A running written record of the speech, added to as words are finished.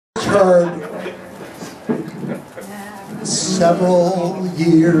heard several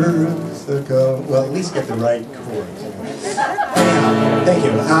years ago. Well, at least get the right chords. Anyhow, thank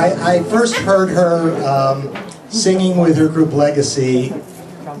you. I first heard her singing with her group Legacy,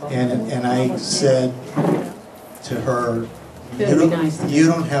 and I said to her, you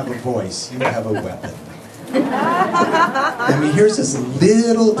don't have a voice, you have a weapon. I mean, here's this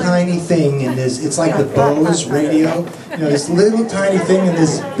little tiny thing in this, it's like the Bose radio, you know, this little tiny thing and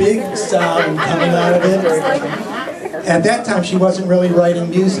this big sound coming out of it. At that time, she wasn't really writing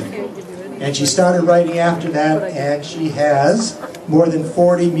music. And she started writing after that, and she has more than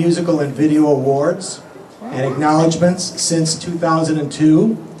 40 musical and video awards and acknowledgments since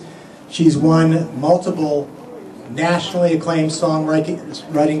 2002. She's won multiple nationally acclaimed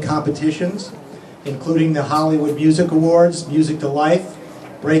songwriting competitions, including the Hollywood Music Awards, Music to Life,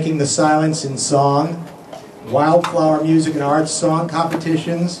 Breaking the Silence in Song, Wildflower Music and Arts Song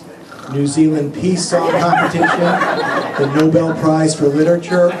Competitions, New Zealand Peace Song Competition, the Nobel Prize for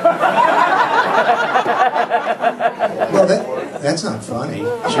Literature. Well, that's not funny. She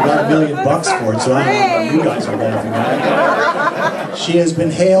got $1 million for it, so I don't know how you guys are laughing at it. She has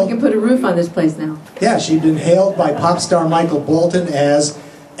been hailed... You can put a roof on this place now. Yeah, she's been hailed by pop star Michael Bolton as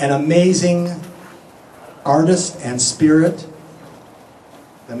an amazing artist and spirit.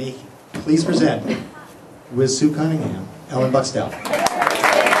 Let me please present, with Sue Cunningham, Ellen Bukstel.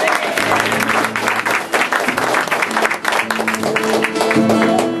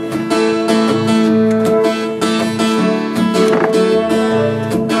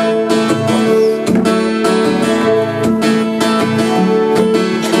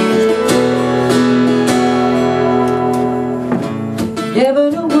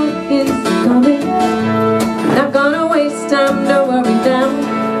 Never know what is coming. Not gonna waste time, don't worry now.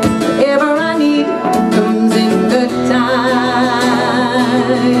 Whatever I need comes in good time.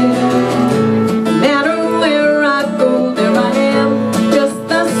 No matter where I go, there I am. Just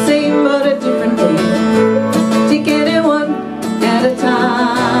the same but a different way. Just taking it one at a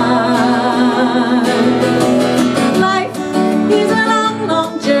time. Life is a long,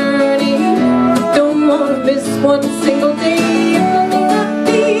 long journey. Don't wanna miss one single day.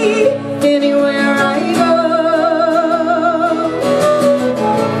 Anywhere I go,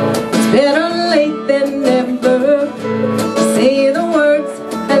 it's better late than never to say the words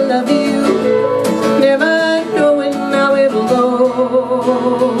I love you, never knowing how it'll go.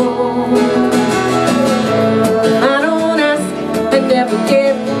 I don't ask, I never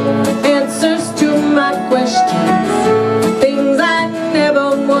get answers to my questions, things I never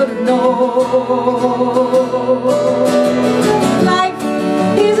would know. Life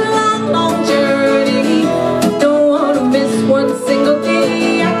is a long journey. Don't want to miss one single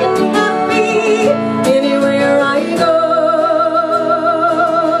day. I can be happy anywhere I go.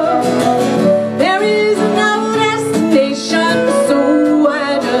 There is no destination, so I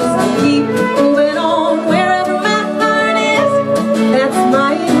just keep moving on. Wherever my heart is, that's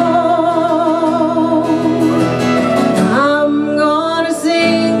my home. I'm gonna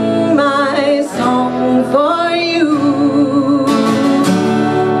sing my song for you.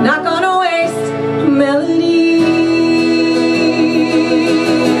 Not gonna waste melodies.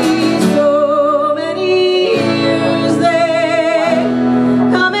 So many years they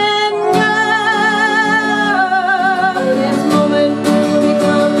come and go. This moment will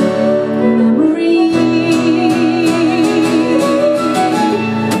become memory.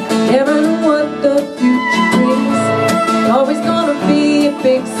 Never know what the future brings. Always gonna be a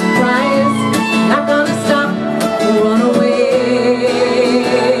big surprise. Not gonna stop or run away.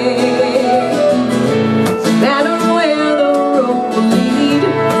 No matter where the road will lead,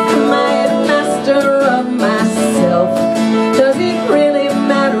 am I the master of myself? Does it really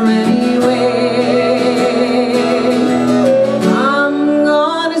matter anyway? I'm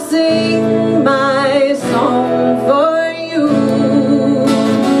gonna sing my song for you.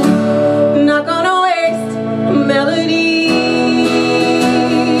 Not gonna waste melodies.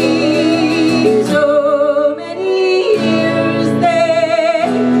 Oh.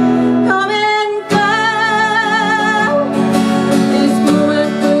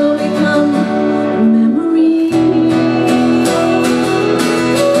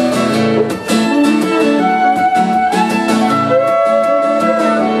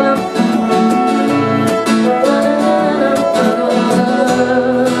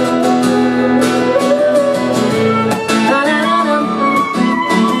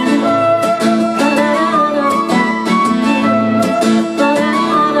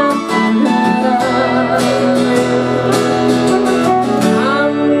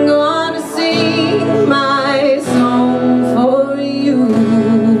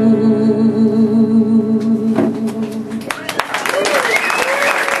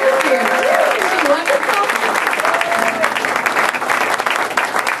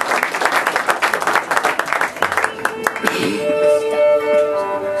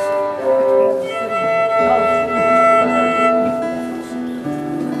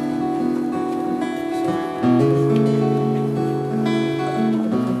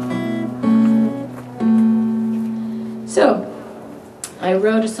 I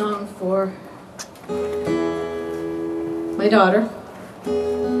wrote a song for my daughter.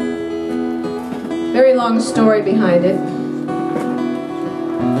 Very long story behind it.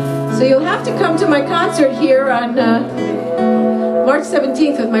 So you'll have to come to my concert here on March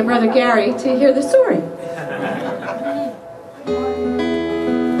 17th with my brother Gary to hear the story.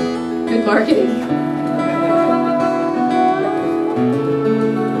 Good marketing.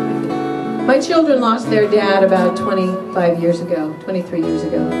 My children lost their dad about 25 years ago, 23 years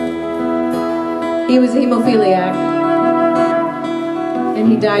ago. He was a hemophiliac,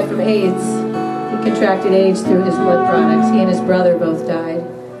 and he died from AIDS. He contracted AIDS through his blood products. He and his brother both died.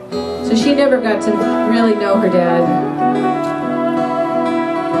 So she never got to really know her dad.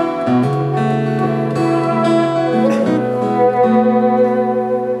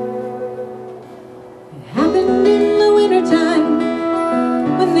 It happened in the wintertime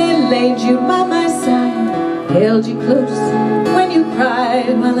when they laid you by my side, held you close when you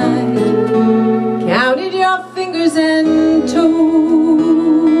cried while I counted your fingers and toes.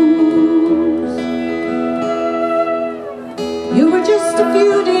 You were just a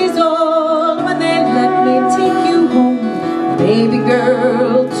few days old when they let me take you home, baby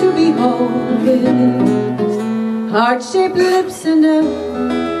girl to behold, with heart-shaped lips and a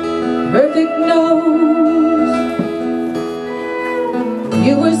perfect nose.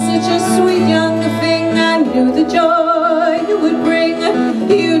 You were such a sweet young thing, I knew the joy you would bring.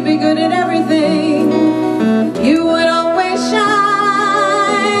 You'd be good at everything, you would always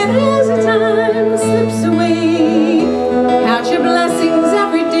shine. As the time slips away, count your blessings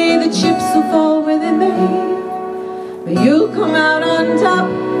every day. The chips will fall where they may, but you'll come out on top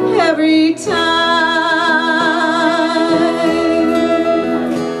every time.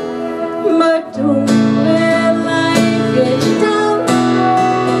 But don't let life get you down.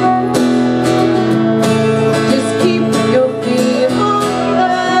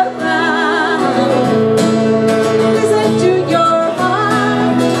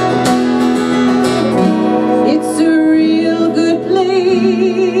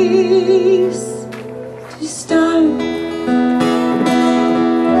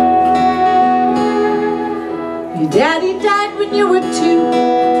 Daddy died when you were 2.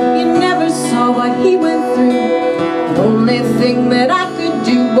 You never saw what he went through. The only thing that I could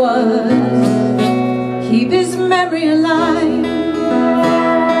do was keep his memory alive.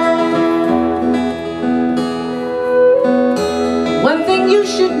 One thing you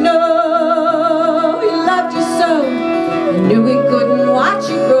should know, he loved you so. He knew he couldn't watch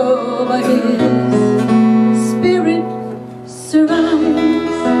you grow, but his spirit survives.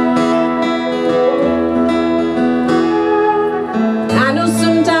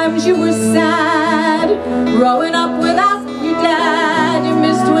 You were sad, growing up without your dad. You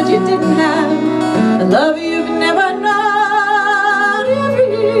missed what you didn't have, the love you've never known. Every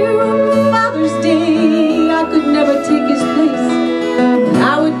year on Father's Day, I could never take his place, and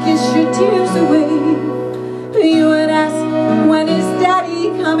I would kiss your tears away. You would ask, when is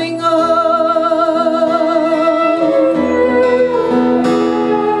Daddy coming home?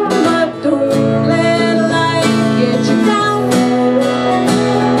 But don't let life get you down.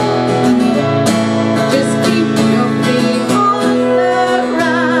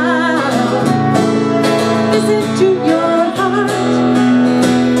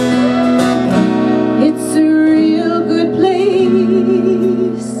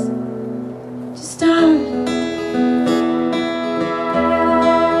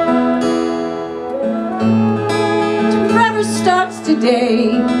 Today,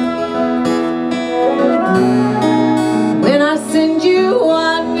 when I send you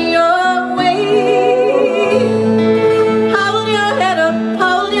on your way, hold your head up,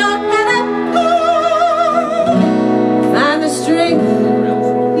 hold your head up high. Find the strength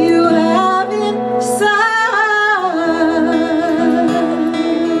you have inside.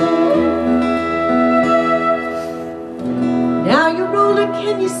 Now you're older,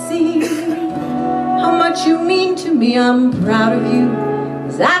 can you see how much you mean to me? I'm proud of you,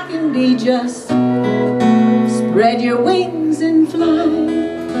 'cause I can be just spread your wings and fly.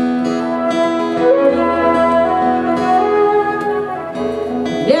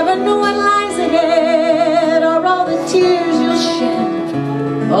 Never know what lies ahead, or all the tears you'll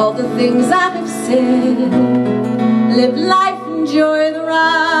shed, all the things I have said. Live life, enjoy the ride.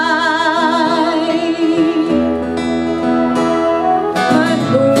 But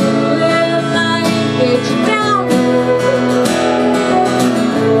don't let life get you down.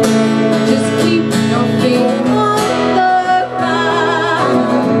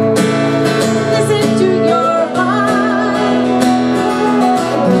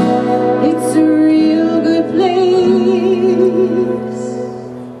 It's a real good place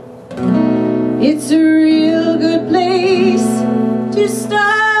It's a real good place to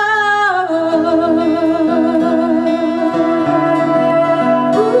start.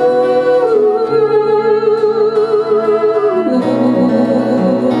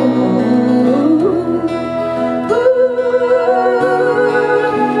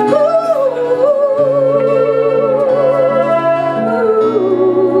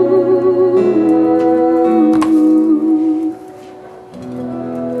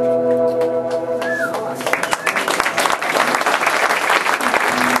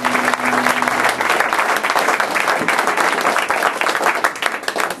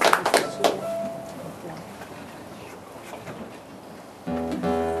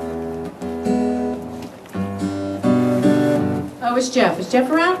 Oh, it's Jeff. Is Jeff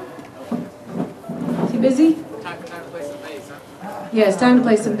around? Is he busy? Time to play some bass, huh? Yeah, it's time to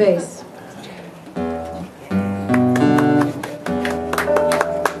play some bass.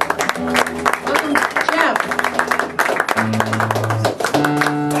 Welcome, Jeff.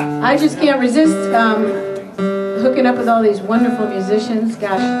 I just can't resist hooking up with all these wonderful musicians.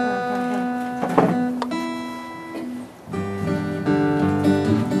 Gosh.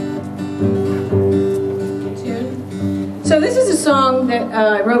 So this is a song that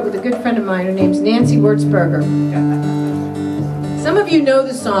I wrote with a good friend of mine. Her name's Nancy Wuerzburger. Some of you know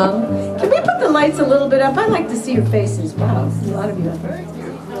the song. Can we put the lights a little bit up? I like to see your faces. Wow, a lot of you up there.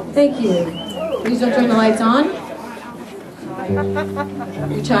 Thank you. Please don't turn the lights on.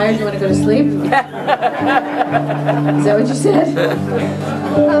 You're tired? You want to go to sleep? Is that what you said?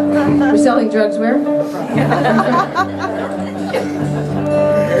 We're selling drugs where?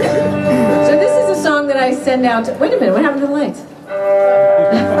 So this is a song that I send out to... Wait a minute, what happened to the lights?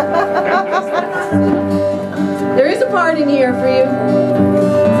 There is a part in here for you.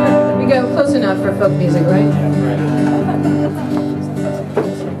 We go close enough for folk music, right?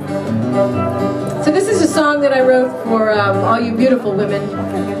 So this is a song that I wrote for all you beautiful women.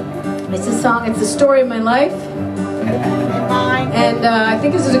 It's a song, it's the story of my life. And I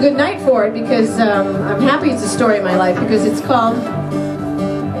think this is a good night for it because I'm happy it's the story of my life because it's called...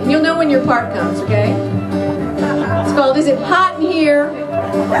 And you'll know when your part comes, okay? It's called, Is It Hot in Here,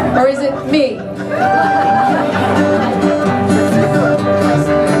 or Is It Me?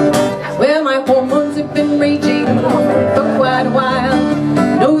 Well, my hormones have been raging for quite a while.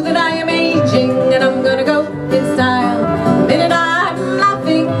 Know that I am aging, and I'm gonna go in style. The minute I'm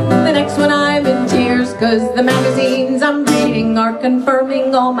laughing, the next one I'm in tears, 'cause the magazines I'm reading are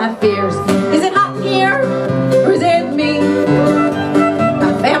confirming all my fears. Is it hot in here, or is it me?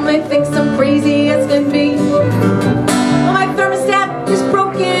 Family thinks I'm crazy as can be. Well, my thermostat is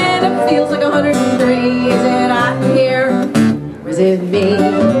broken, it feels like 103. Is it hot in here, or is it me?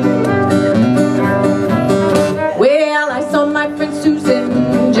 Well, I saw my friend Susan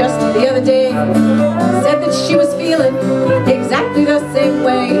just the other day. Said that she was feeling exactly the same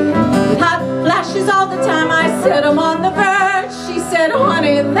way. With hot flashes all the time, I said I'm on the verge. She said,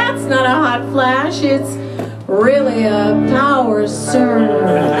 honey, that's not a hot flash, it's really a power surge.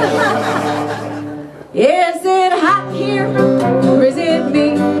 Is it hot here, or is it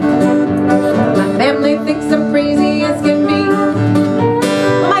me? My family thinks I'm crazy as can be.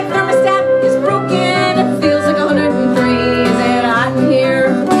 My thermostat is broken, it feels like 103. Is it hot here,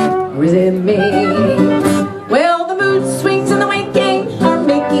 or is it me? Well, the mood swings and the weight gain are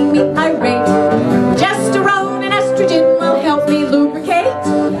making me irate. Progesterone and estrogen will help me lubricate.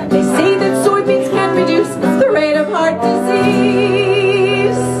 They say that soybeans can reduce the rate of heart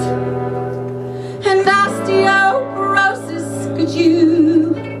disease and osteoporosis. Could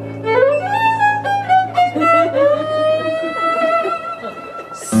you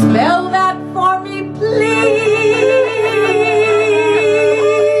spell that for me, please?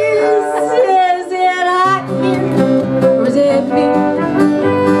 Is it hot here, or is it me?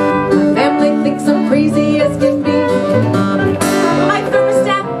 My family thinks I'm crazy as can be. My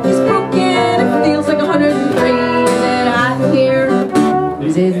thermostat is broken, it feels like 103. Is it hot here, or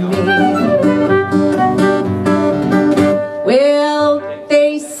is it me? Well,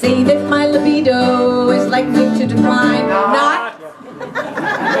 they say that my libido is likely to decline. Not.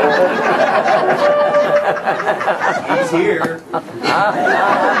 He's here.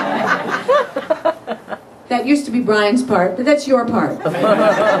 That used to be Brian's part, but that's your part.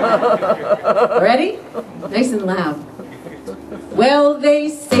 Ready? Nice and loud. Well, they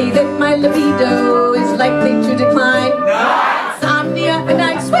say that my libido is likely to decline. Insomnia and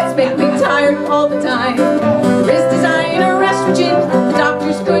night sweats make me tired all the time. There is designer estrogen the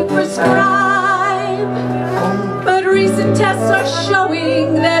doctors could prescribe, but recent tests are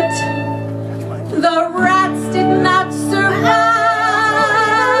showing that the rats did not survive.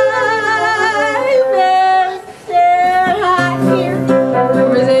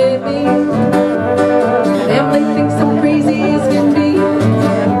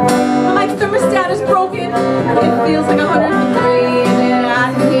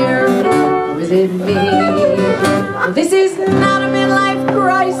 is it me? This is not a midlife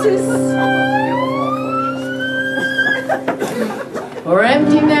crisis or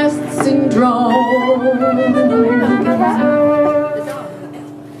empty nest syndrome.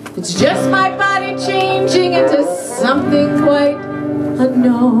 It's just my body changing into something quite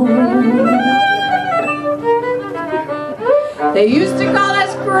unknown. They used to call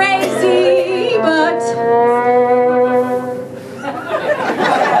us crazy, but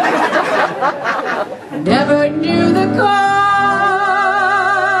never knew the cause.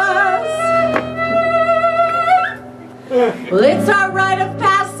 Well, it's our rite of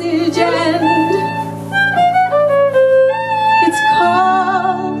passage, and it's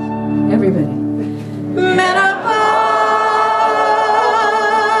called, everybody, menopause.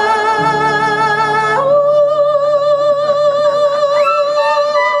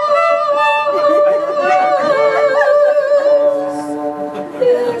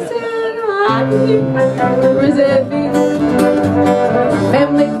 Resent me.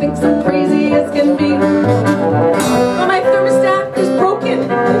 Family thinks I'm crazy as can be. But my thermostat is broken.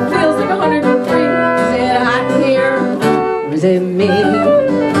 It feels like 103. Is it hot in here? Or is it me?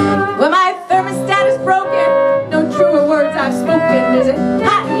 Well, my thermostat is broken. No truer words I've spoken. Is it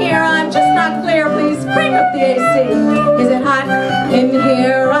hot in here? I'm just not clear. Please crank up the AC. Is it hot in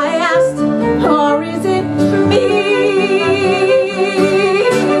here? I asked. Or is it me?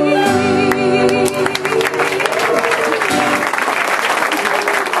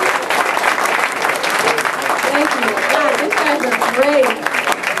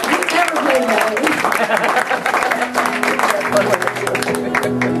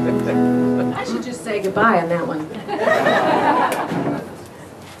 I should just say goodbye on that one.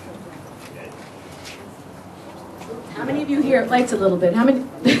 How many of you here liked a little bit? How many?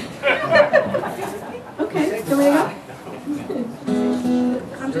 Okay, can we go?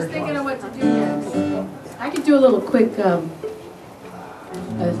 I'm just thinking of what to do next. I could do a little quick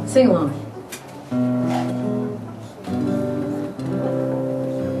sing-along.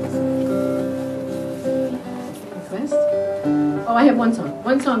 Oh, I have one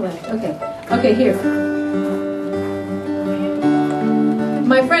song left. Okay. Okay, here.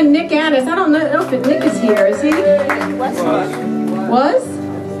 My friend Nick Annis, I don't know if Nick is here, is he? Was?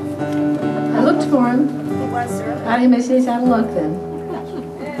 I looked for him. He was, sir. I didn't miss his out of luck then.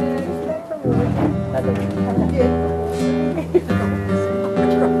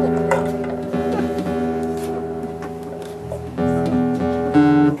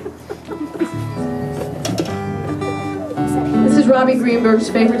 This is Robbie Greenberg's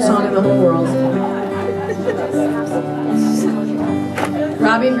favorite song in the whole world.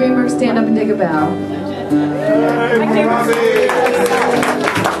 Robbie Greenberg, stand up and take a bow.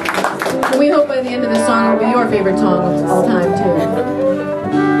 And we hope by the end of the song it'll be your favorite song of all time too.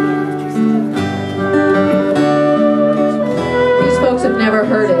 These folks have never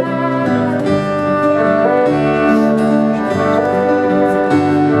heard it.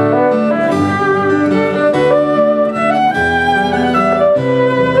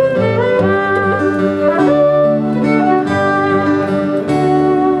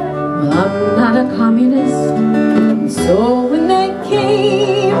 Communist. So when they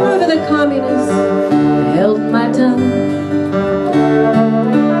came for the communists, I held my tongue,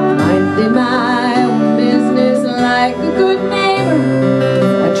 minding my own business like a good neighbor.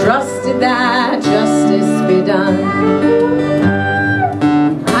 I trusted that justice be done.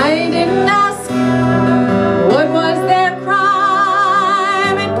 I didn't ask what was their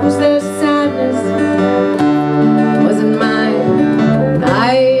crime, it was their sadness, it wasn't mine.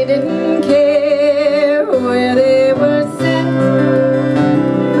 I didn't care where they were sent,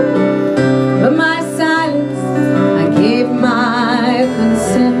 but my silence, I gave my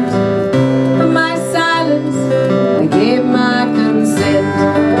consent. For my silence, I gave my consent.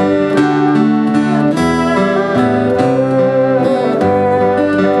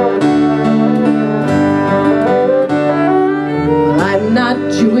 Well, I'm not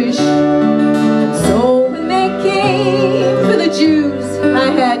Jewish, so when they came for the Jews, I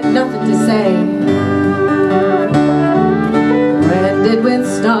had nothing to say. Branded with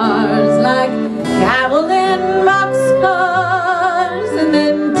stars like cavalry boxcars, and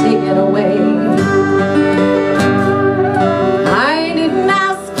then taken away. I didn't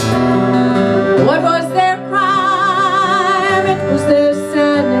ask what was their crime, it was their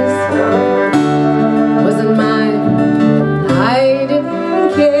sadness, it wasn't mine. I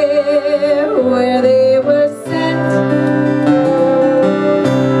didn't care where they were sent.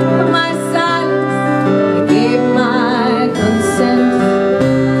 My silence,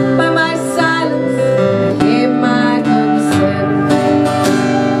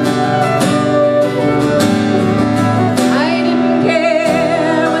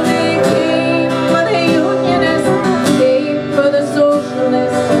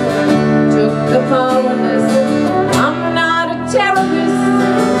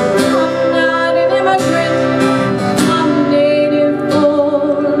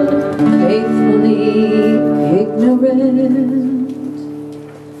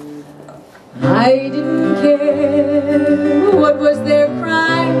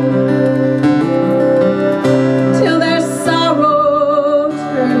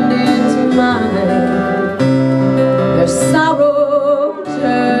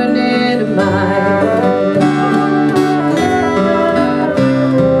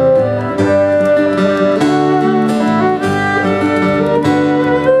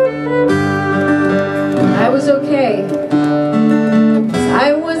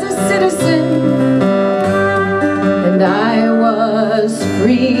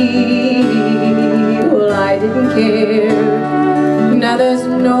 Well, I didn't care. Now there's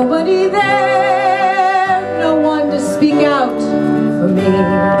nobody there, no one to speak out for me.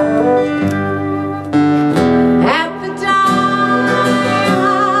 At the time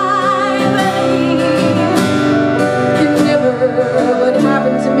I believed it never would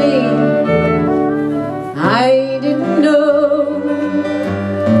happen to me. I didn't know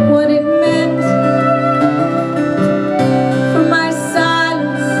what it meant for my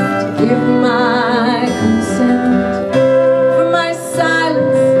silence to give my consent, for my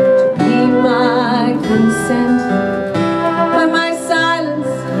silence to be my consent, for my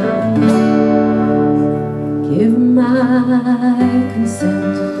silence give my